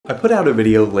I put out a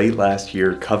video late last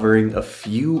year covering a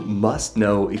few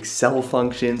must-know Excel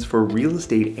functions for real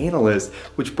estate analysts,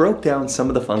 which broke down some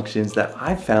of the functions that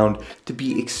I've found to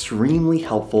be extremely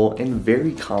helpful and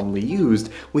very commonly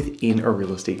used within a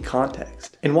real estate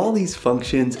context. And while these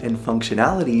functions and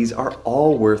functionalities are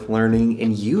all worth learning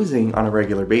and using on a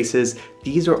regular basis,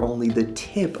 these are only the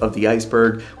tip of the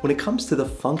iceberg when it comes to the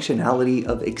functionality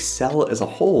of Excel as a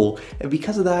whole, and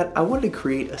because of that, I wanted to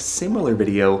create a similar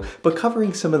video, but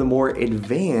covering some of the more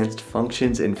advanced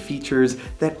functions and features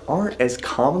that aren't as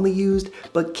commonly used,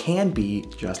 but can be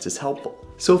just as helpful.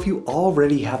 So if you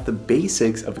already have the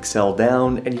basics of Excel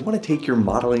down and you want to take your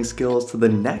modeling skills to the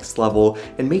next level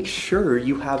and make sure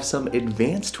you have some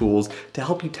advanced tools to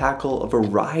help you tackle a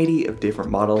variety of different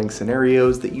modeling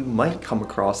scenarios that you might come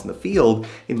across in the field,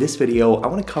 in this video I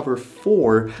want to cover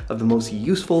 4 of the most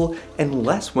useful and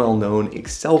less well-known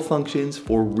Excel functions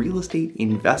for real estate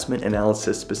investment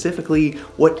analysis specifically,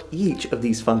 what each of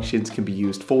these functions can be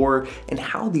used for, and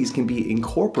how these can be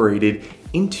incorporated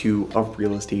into a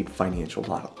real estate financial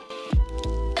model.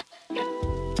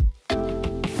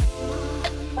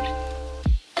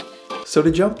 So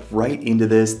to jump right into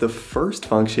this, the first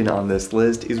function on this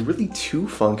list is really 2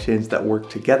 functions that work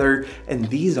together, and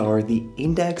these are the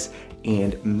index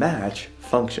and match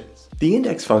functions. The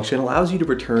index function allows you to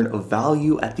return a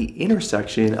value at the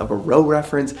intersection of a row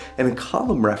reference and a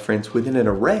column reference within an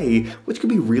array, which can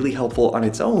be really helpful on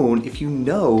its own if you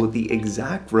know the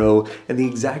exact row and the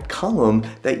exact column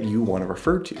that you want to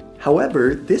refer to.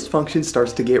 However, this function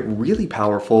starts to get really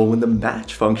powerful when the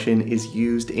match function is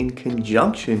used in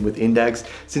conjunction with index,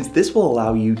 since this will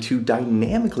allow you to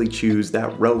dynamically choose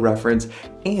that row reference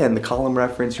and the column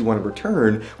reference you want to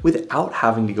return without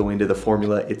having to go into the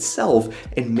formula itself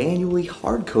and manually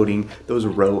hard coding those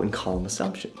row and column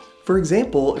assumptions. For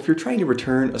example, if you're trying to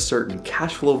return a certain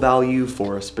cash flow value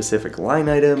for a specific line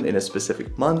item in a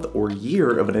specific month or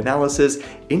year of an analysis,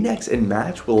 index and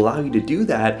match will allow you to do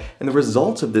that, and the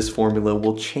results of this formula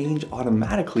will change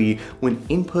automatically when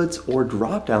inputs or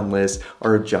drop-down lists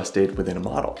are adjusted within a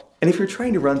model. And if you're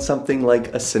trying to run something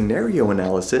like a scenario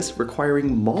analysis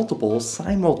requiring multiple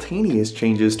simultaneous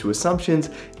changes to assumptions,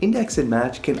 index and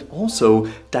match can also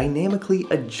dynamically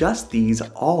adjust these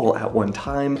all at one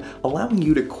time, allowing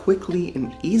you to quickly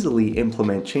and easily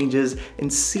implement changes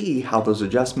and see how those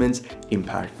adjustments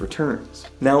impact returns.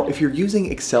 Now, if you're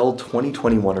using Excel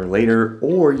 2021 or later,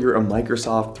 or you're a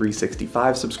Microsoft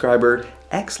 365 subscriber,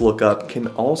 XLOOKUP can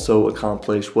also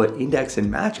accomplish what index and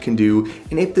match can do,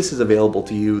 and if this is available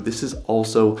to you, this is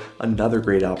also another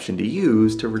great option to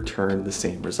use to return the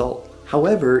same result.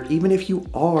 However, even if you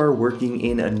are working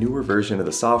in a newer version of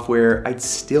the software, I'd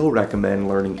still recommend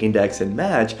learning index and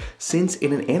match, since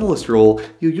in an analyst role,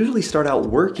 you'll usually start out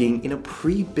working in a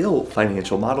pre-built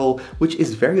financial model, which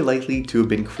is very likely to have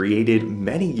been created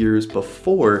many years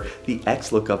before the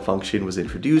XLOOKUP function was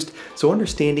introduced. So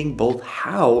understanding both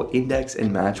how index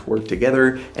and match work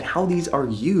together and how these are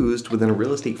used within a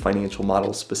real estate financial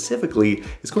model specifically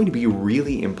is going to be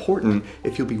really important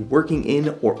if you'll be working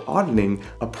in or auditing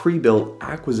a pre-built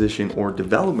acquisition or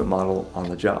development model on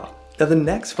the job. Now, the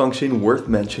next function worth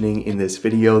mentioning in this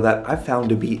video that I've found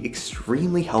to be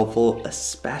extremely helpful,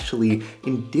 especially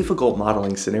in difficult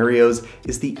modeling scenarios,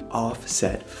 is the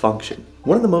offset function.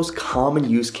 One of the most common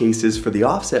use cases for the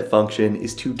offset function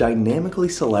is to dynamically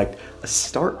select a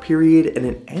start period and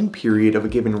an end period of a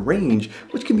given range,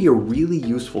 which can be a really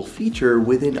useful feature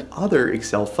within other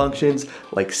Excel functions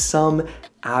like sum,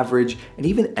 average, and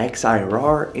even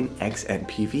XIRR and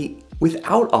XNPV.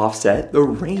 Without offset, the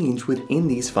range within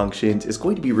these functions is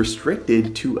going to be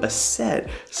restricted to a set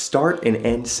start and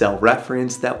end cell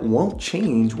reference that won't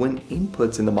change when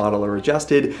inputs in the model are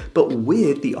adjusted, but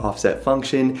with the offset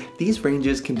function, these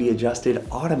ranges can be adjusted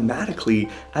automatically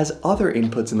as other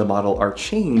inputs in the model are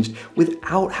changed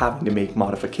without having to make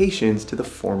modifications to the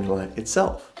formula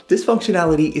itself. This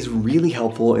functionality is really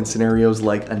helpful in scenarios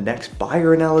like a next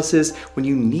buyer analysis when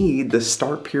you need the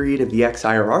start period of the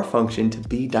XIRR function to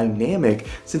be dynamic,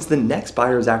 since the next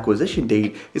buyer's acquisition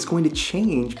date is going to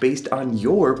change based on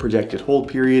your projected hold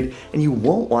period, and you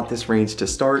won't want this range to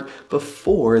start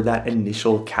before that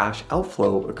initial cash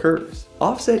outflow occurs.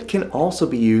 Offset can also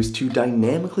be used to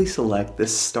dynamically select the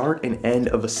start and end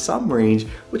of a sum range,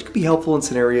 which could be helpful in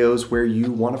scenarios where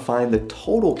you want to find the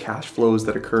total cash flows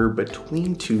that occur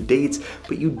between 2 dates,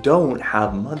 but you don't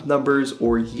have month numbers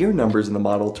or year numbers in the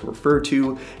model to refer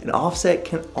to. An offset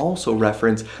can also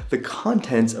reference the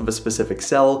contents of a specific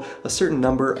cell a certain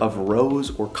number of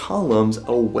rows or columns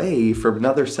away from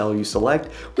another cell you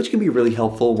select, which can be really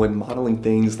helpful when modeling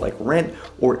things like rent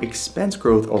or expense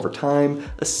growth over time,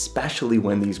 especially especially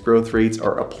when these growth rates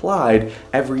are applied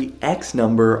every X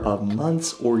number of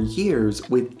months or years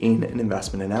within an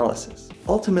investment analysis.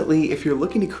 Ultimately, if you're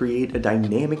looking to create a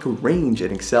dynamic range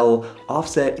in Excel,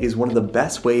 offset is one of the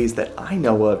best ways that I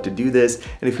know of to do this,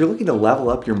 and if you're looking to level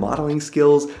up your modeling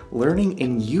skills, learning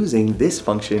and using this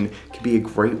function can be a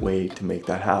great way to make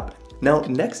that happen. Now,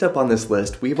 next up on this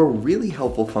list, we have a really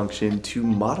helpful function to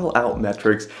model out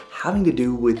metrics having to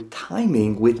do with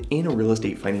timing within a real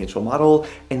estate financial model,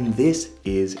 and this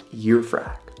is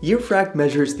year-frac. Year-frac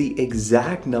measures the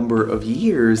exact number of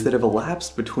years that have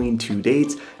elapsed between two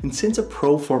dates, and since a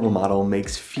pro forma model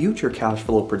makes future cash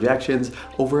flow projections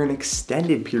over an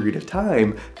extended period of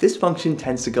time, this function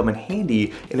tends to come in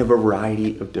handy in a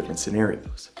variety of different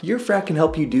scenarios. Year-frac can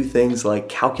help you do things like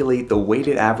calculate the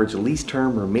weighted average lease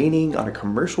term remaining on a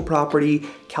commercial property,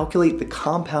 calculate the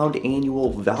compound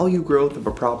annual value growth of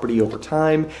a property over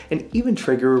time, and even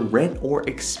trigger rent or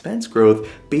expense growth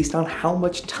based on how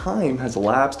much time has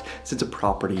elapsed since a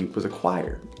property was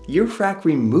acquired. Year-frac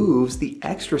removes the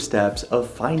extra steps of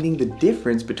finding the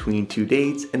difference between two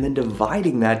dates and then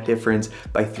dividing that difference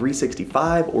by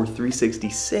 365 or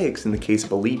 366 in the case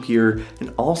of a leap year,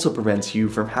 and also prevents you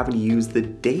from having to use the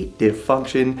date diff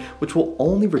function, which will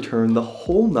only return the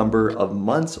whole number of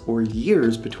months or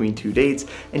years between two dates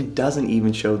and doesn't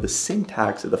even show the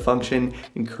syntax of the function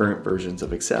in current versions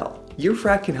of Excel.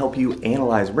 Year-frac can help you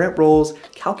analyze rent rolls,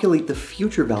 calculate the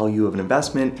future value of an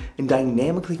investment, and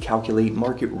dynamically calculate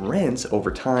market rents over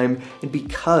time, and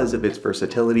because of its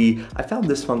versatility, I found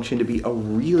this function to be a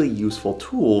really useful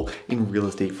tool in real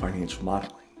estate financial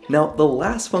modeling. Now, the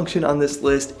last function on this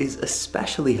list is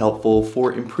especially helpful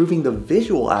for improving the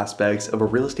visual aspects of a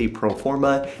real estate pro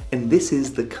forma, and this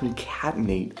is the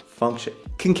concatenate function.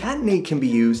 Concatenate can be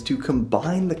used to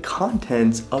combine the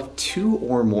contents of two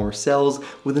or more cells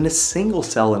within a single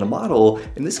cell in a model,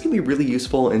 and this can be really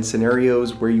useful in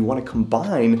scenarios where you want to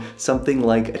combine something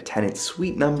like a tenant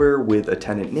suite number with a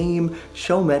tenant name,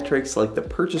 show metrics like the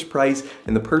purchase price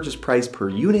and the purchase price per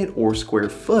unit or square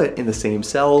foot in the same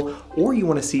cell, or you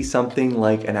want to see something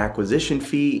like an acquisition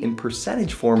fee in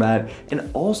percentage format and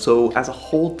also as a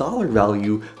whole dollar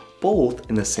value, both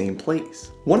in the same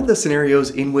place. One of the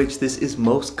scenarios in which this is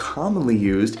most commonly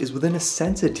used is within a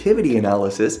sensitivity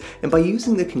analysis, and by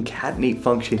using the concatenate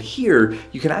function here,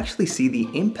 you can actually see the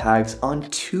impacts on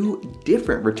two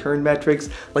different return metrics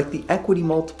like the equity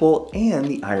multiple and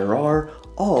the IRR,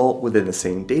 all within the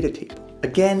same data table.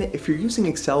 Again, if you're using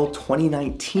Excel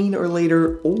 2019 or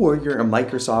later, or you're a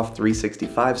Microsoft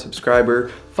 365 subscriber,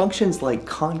 functions like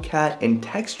concat and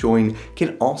text join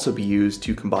can also be used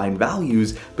to combine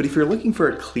values, but if you're looking for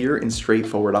a clear and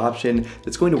straightforward option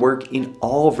that's going to work in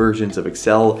all versions of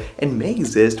Excel and may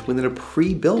exist within a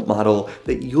pre-built model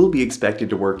that you'll be expected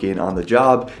to work in on the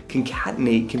job,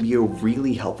 concatenate can be a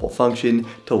really helpful function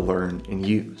to learn and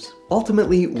use.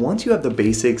 Ultimately, once you have the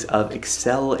basics of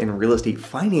Excel and real estate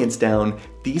finance down,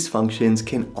 these functions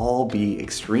can all be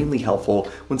extremely helpful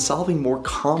when solving more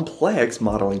complex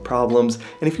modeling problems.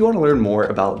 And if you want to learn more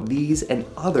about these and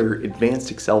other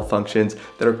advanced Excel functions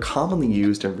that are commonly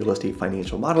used in real estate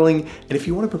financial modeling, and if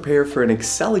you want to prepare for an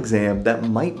Excel exam that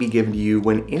might be given to you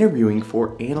when interviewing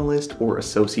for analyst or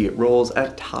associate roles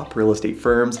at top real estate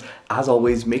firms, as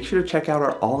always, make sure to check out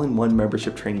our all-in-one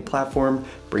membership training platform,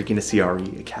 Break Into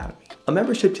CRE Academy. A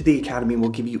membership to the Academy will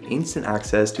give you instant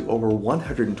access to over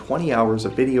 120 hours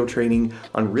of video training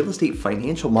on real estate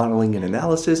financial modeling and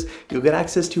analysis. You'll get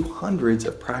access to hundreds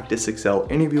of practice Excel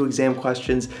interview exam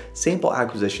questions, sample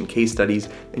acquisition case studies,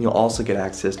 and you'll also get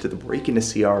access to the Break Into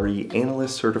CRE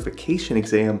Analyst Certification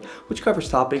exam, which covers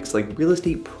topics like real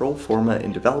estate pro forma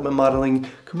and development modeling,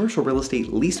 commercial real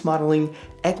estate lease modeling,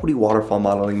 equity waterfall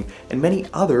modeling, and many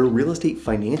other real estate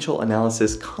financial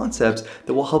analysis concepts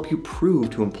that will help you prove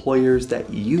to employers that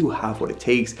you have what it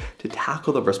takes to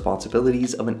tackle the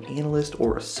responsibilities of an analyst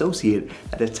or associate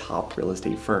at a top real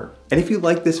estate firm. And if you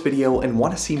like this video and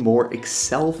want to see more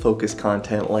Excel-focused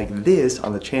content like this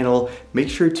on the channel, make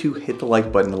sure to hit the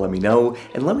like button to let me know,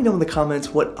 and let me know in the comments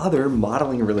what other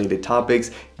modeling related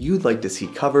topics you'd like to see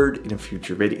covered in a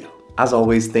future video. As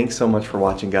always, thanks so much for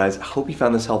watching, guys. I hope you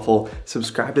found this helpful.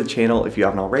 Subscribe to the channel if you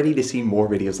haven't already to see more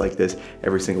videos like this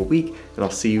every single week, and I'll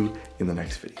see you in the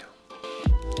next video.